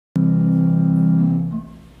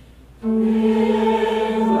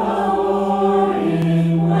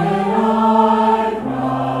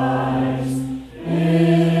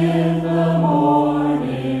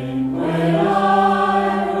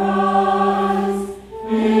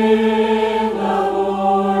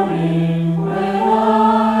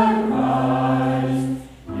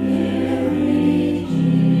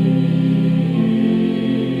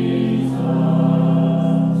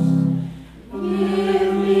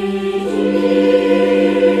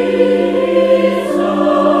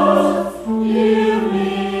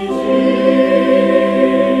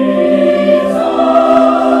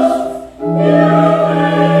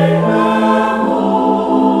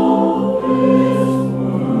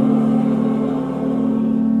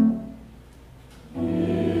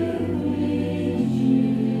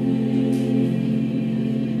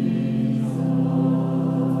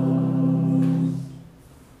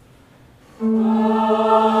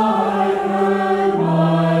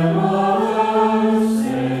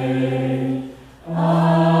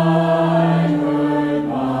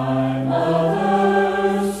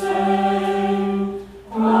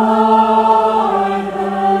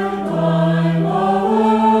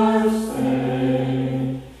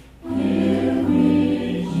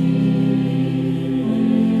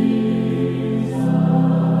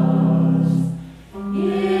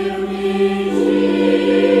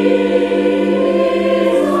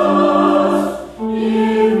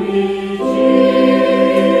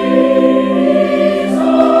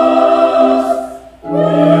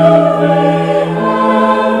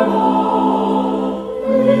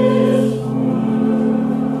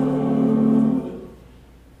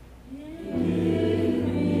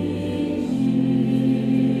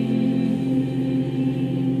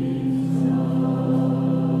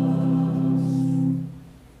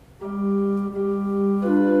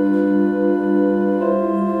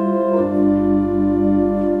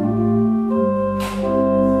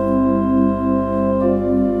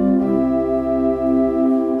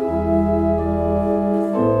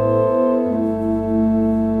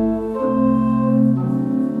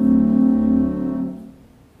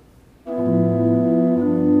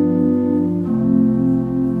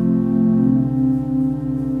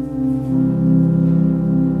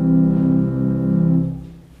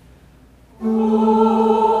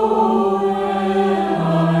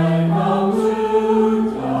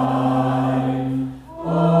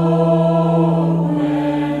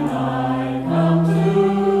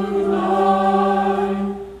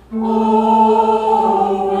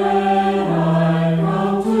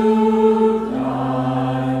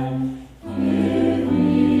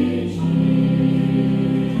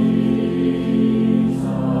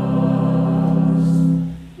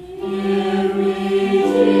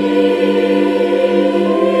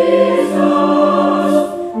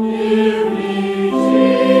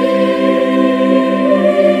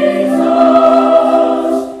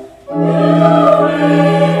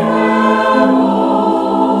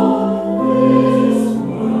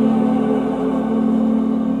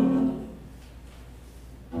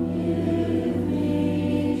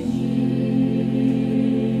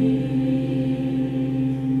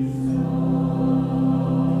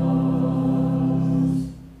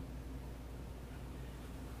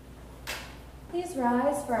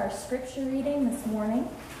rise for our scripture reading this morning.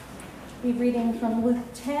 We're reading from Luke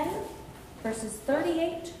 10, verses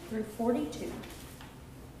 38 through 42.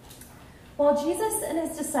 While Jesus and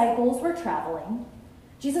his disciples were traveling,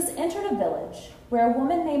 Jesus entered a village where a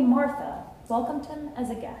woman named Martha welcomed him as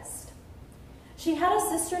a guest. She had a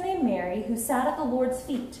sister named Mary who sat at the Lord's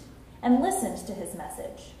feet and listened to his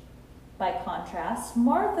message. By contrast,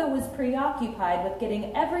 Martha was preoccupied with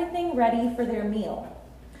getting everything ready for their meal.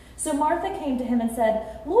 So Martha came to him and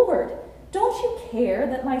said, "Lord, don't you care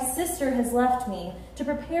that my sister has left me to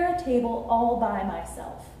prepare a table all by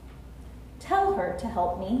myself? Tell her to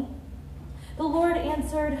help me." The Lord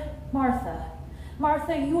answered, "Martha,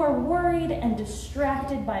 Martha, you are worried and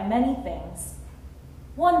distracted by many things.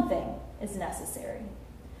 One thing is necessary.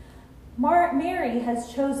 Mary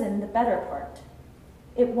has chosen the better part.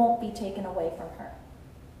 It won't be taken away from her."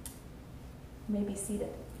 You may be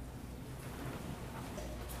seated.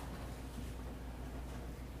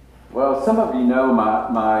 Well, some of you know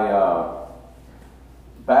my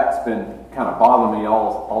back's been kind of bothering me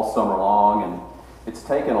all summer long, and it's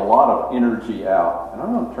taken a lot of energy out. And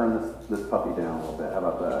I'm going to turn this puppy down a little bit. How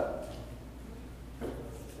about that?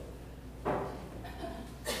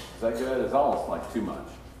 Is that good? It's almost like too much.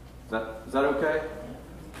 Is that okay?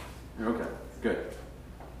 Okay, good.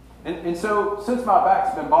 And so, since my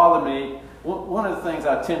back's been bothering me, one of the things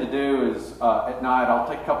I tend to do is at night I'll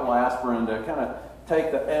take a couple of aspirin to kind of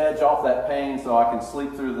take the edge off that pain so I can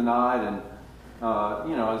sleep through the night, and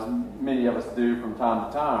as many of us do from time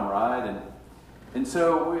to time, right? And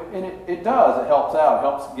so it does. It helps out. It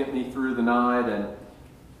helps get me through the night,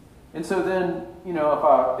 and so then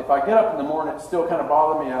if I get up in the morning, it's still kind of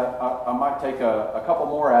bothering me. I might take a couple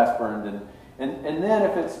more aspirin, and then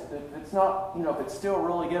if it's not if it's still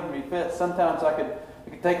really giving me fits, sometimes I could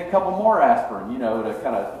take a couple more aspirin, to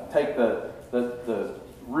kind of take the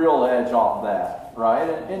real edge off that, right?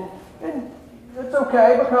 And it's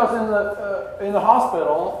okay, because in the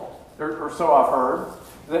hospital, or so I've heard,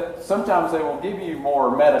 that sometimes they will give you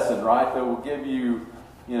more medicine, right? They will give you,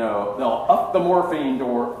 they'll up the morphine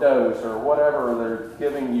dose or whatever they're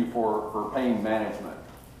giving you for pain management.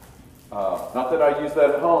 Not that I use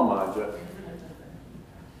that at home, mind you.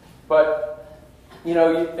 But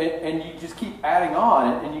and you just keep adding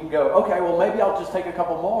on, and you can go, okay, well, maybe I'll just take a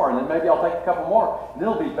couple more, and then maybe I'll take a couple more, and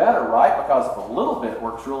it'll be better, right? Because if a little bit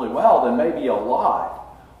works really well, then maybe a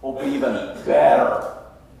lot will be even better.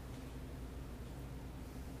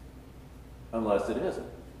 Unless it isn't.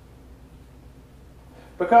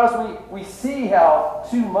 Because we see how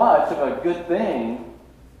too much of a good thing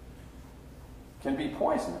can be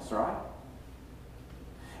poisonous, right?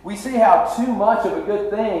 We see how too much of a good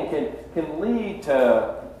thing can lead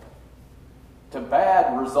to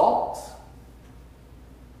bad results.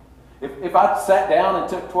 If I sat down and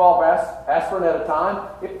took 12 aspirin at a time,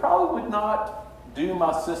 it probably would not do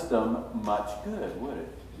my system much good, would it?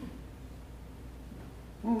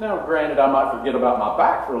 Now, granted, I might forget about my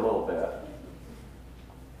back for a little bit.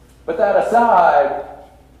 But that aside,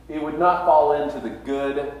 it would not fall into the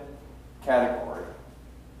good category.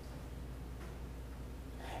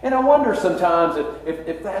 And I wonder sometimes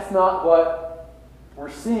if that's not what we're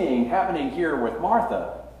seeing happening here with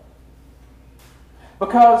Martha.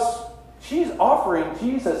 Because she's offering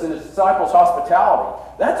Jesus and his disciples hospitality.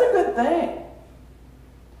 That's a good thing.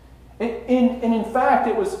 And in fact,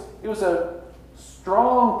 it was a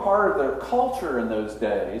strong part of their culture in those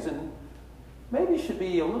days, and maybe should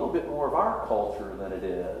be a little bit more of our culture than it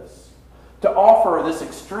is, to offer this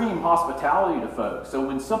extreme hospitality to folks. So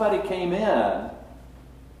when somebody came in,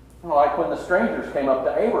 like when the strangers came up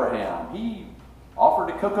to Abraham, he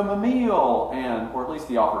offered to cook them a meal, or at least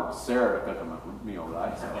he offered Sarah to cook them a meal,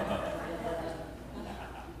 right?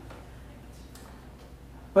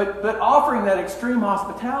 But offering that extreme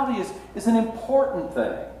hospitality is an important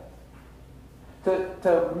thing.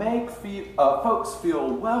 To make folks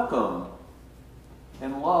feel welcome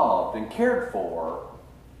and loved and cared for,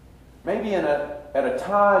 maybe at a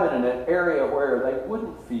time and in an area where they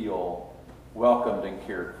wouldn't feel welcomed and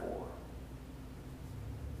cared for.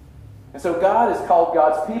 And so God has called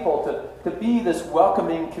God's people to be this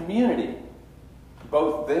welcoming community,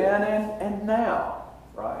 both then and now,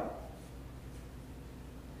 right?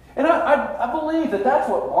 And I believe that's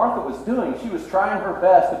what Martha was doing. She was trying her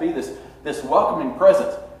best to be this welcoming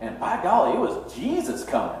presence. And by golly, it was Jesus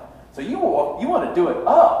coming. So you want to do it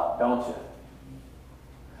up, don't you?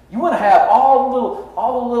 You want to have all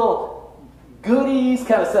the little goodies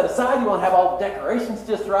kind of set aside. You want to have all the decorations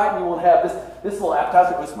just right. And you want to have this little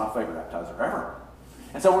appetizer. This is my favorite appetizer ever.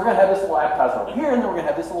 And so we're going to have this little appetizer over here, and then we're going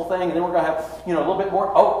to have this little thing, and then we're going to have, a little bit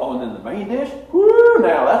more. Oh, and then the main dish. Whoo,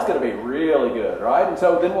 now that's going to be really good, right? And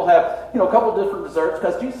so then we'll have, a couple different desserts,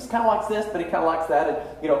 because Jesus kind of likes this, but he kind of likes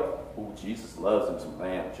that, and, Jesus loves him some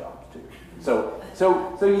lamb chops too. So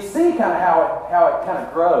you see kind of how it kind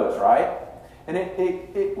of grows, right?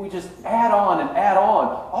 And we just add on and add on.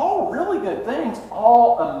 All really good things,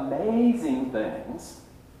 all amazing things.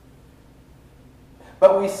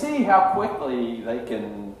 But we see how quickly they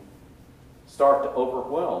can start to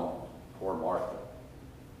overwhelm poor Martha.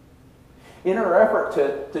 In her effort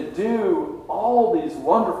to do all these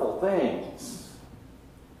wonderful things,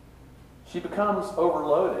 she becomes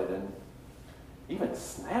overloaded and even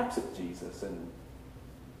snaps at Jesus and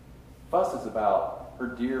fusses about her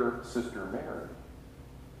dear sister Mary.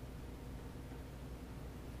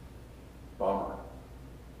 Bummer.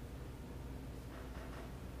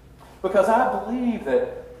 Because I believe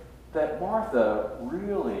that Martha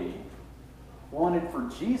really wanted for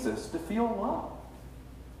Jesus to feel loved.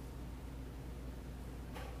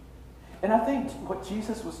 And I think what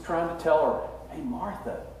Jesus was trying to tell her, hey,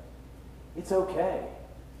 Martha, it's okay.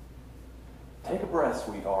 Take a breath,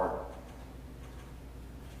 sweetheart.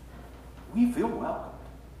 We feel welcome.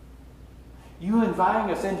 You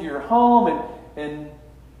inviting us into your home and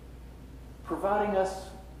providing us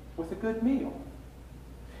with a good meal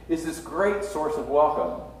is this great source of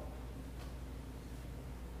welcome.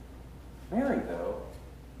 Mary, though,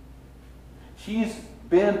 she's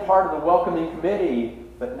been part of the welcoming committee,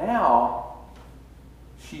 but now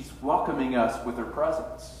she's welcoming us with her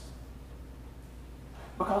presence.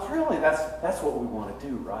 Because really, that's what we want to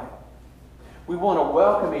do, right? We want to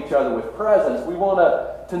welcome each other with presence. We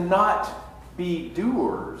want to not be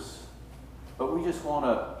doers, but we just want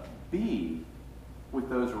to be with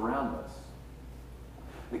those around us.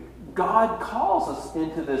 God calls us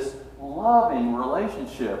into this loving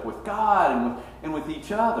relationship with God and with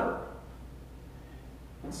each other.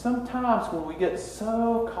 And sometimes when we get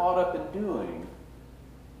so caught up in doing,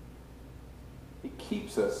 it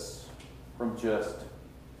keeps us from just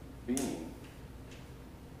being.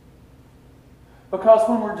 Because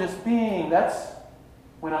when we're just being, that's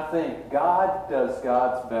when I think God does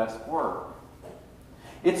God's best work.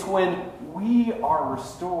 It's when we are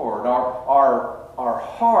restored, our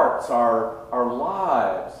hearts, our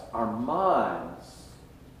lives, our minds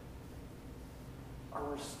are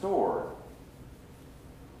restored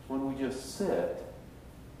when we just sit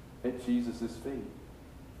at Jesus' feet.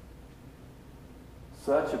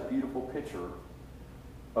 Such a beautiful picture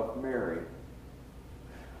of Mary,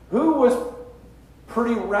 who was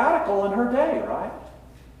pretty radical in her day, right?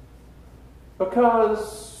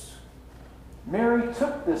 Because Mary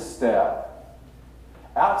took this step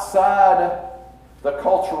outside the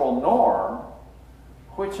cultural norm,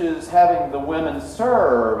 which is having the women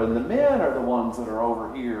serve and the men are the ones that are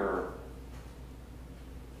over here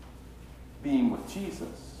being with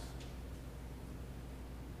Jesus.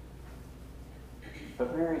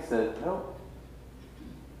 But Mary said, nope,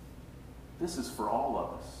 this is for all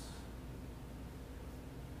of us.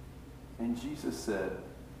 And Jesus said,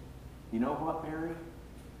 you know what, Mary?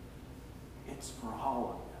 It's for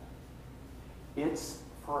all of you. It's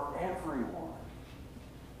for everyone.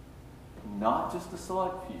 Not just a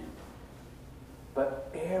select few,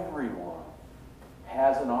 but everyone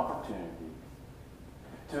has an opportunity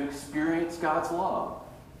to experience God's love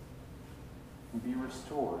and be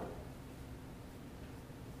restored.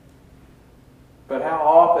 But how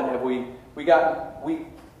often have we become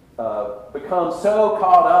so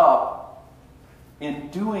caught up in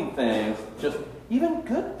doing things, just even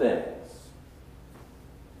good things,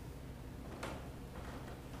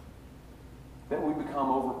 that we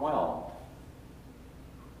become overwhelmed.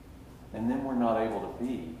 And then we're not able to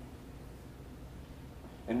be.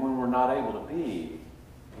 And when we're not able to be,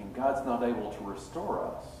 and God's not able to restore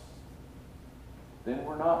us, then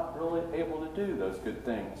we're not really able to do those good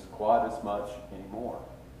things quite as much anymore.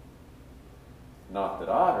 Not that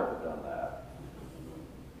I've ever done that.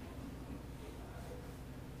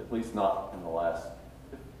 At least not in the last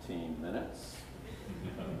 15 minutes.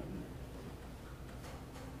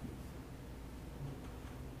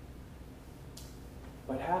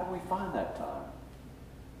 But how do we find that time?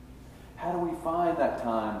 How do we find that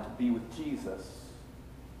time to be with Jesus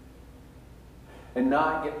and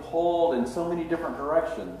not get pulled in so many different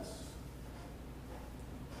directions?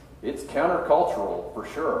 It's countercultural for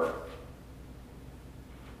sure.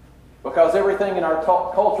 Because everything in our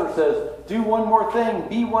culture says, do one more thing,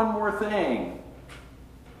 be one more thing.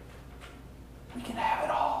 We can have it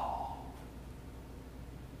all.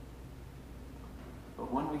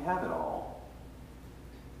 But when we have it all,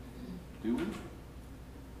 do we?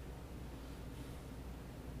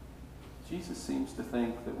 Jesus seems to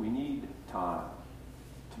think that we need time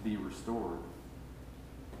to be restored.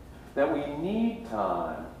 That we need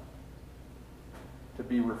time to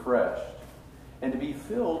be refreshed and to be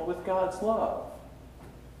filled with God's love.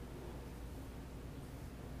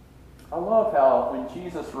 I love how when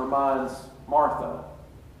Jesus reminds Martha,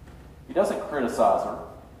 he doesn't criticize her.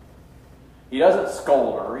 He doesn't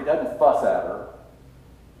scold her. He doesn't fuss at her.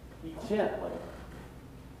 He gently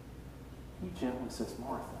says,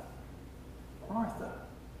 Martha, Martha,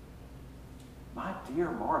 my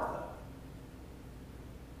dear Martha,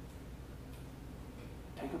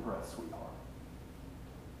 take a breath, sweetheart.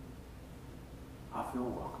 I feel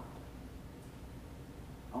welcomed.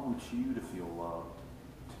 I want you to feel loved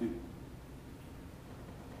too.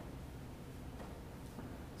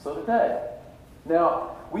 So today,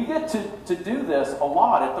 now we get to do this a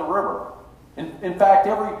lot at the river. In fact,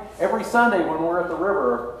 every Sunday when we're at the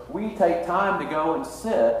river, we take time to go and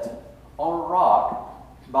sit on a rock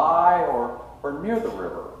by or near the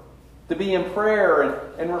river to be in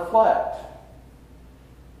prayer and reflect.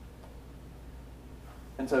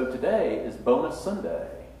 And so today is Bonus Sunday.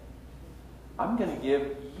 I'm going to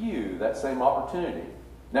give you that same opportunity.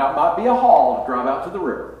 Now, it might be a haul to drive out to the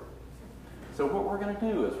river. So what we're going to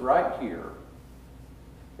do is right here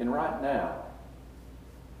and right now,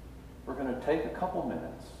 we're going to take a couple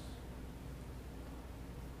minutes.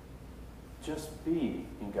 Just be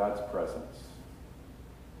in God's presence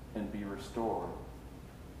and be restored.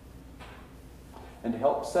 And to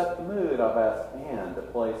help set the mood, I've asked Ann to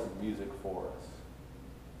play some music for us.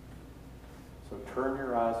 So turn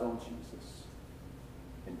your eyes on Jesus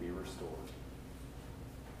and be restored.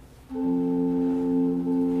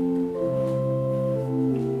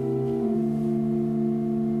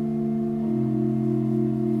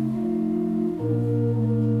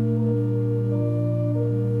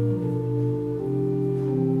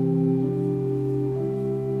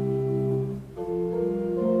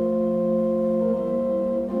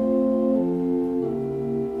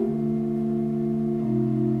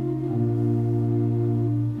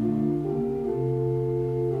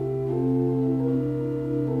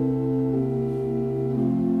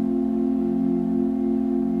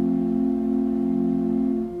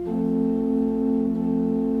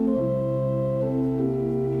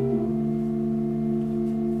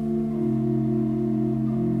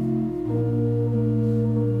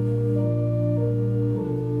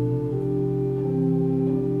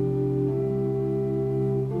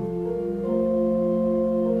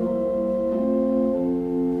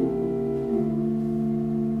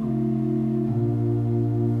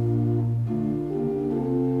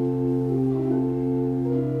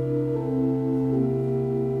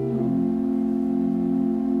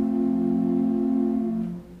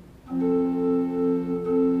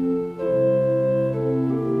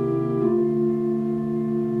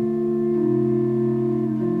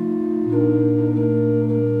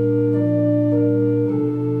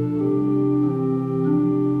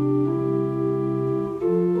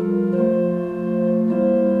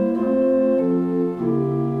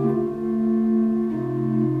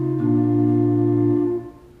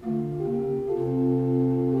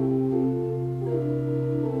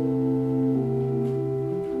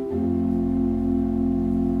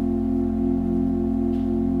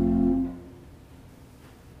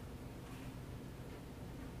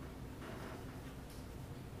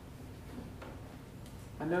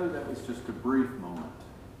 I know that was just a brief moment,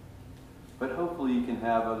 but hopefully you can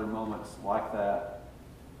have other moments like that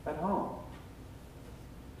at home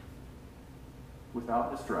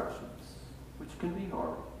without distractions, which can be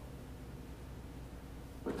hard,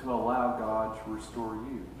 but to allow God to restore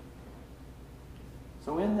you.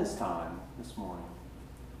 So in this time, this morning,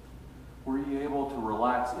 were you able to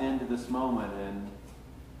relax into this moment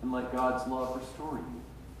and let God's love restore you?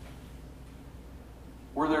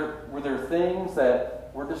 Were there things that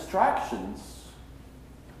were distractions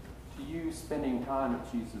to you spending time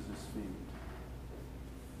at Jesus' feet?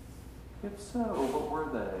 If so, what were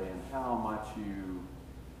they, and how might you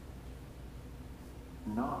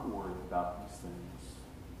not worry about these things?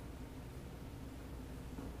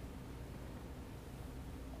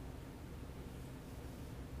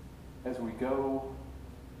 As we go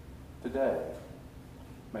today,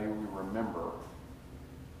 may we remember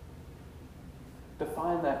to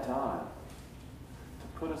find that time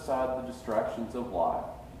to put aside the distractions of life,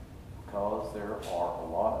 because there are a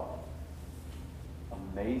lot of them.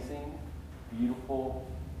 Amazing, beautiful,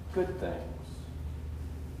 good things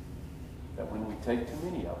that when we take too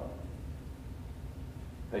many of them,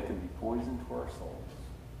 they can be poison to our souls.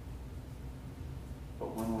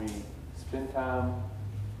 But when we spend time,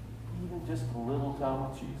 even just a little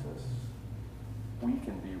time with Jesus, we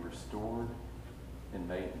can be restored and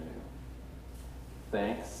made new.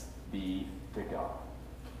 Thanks be to God.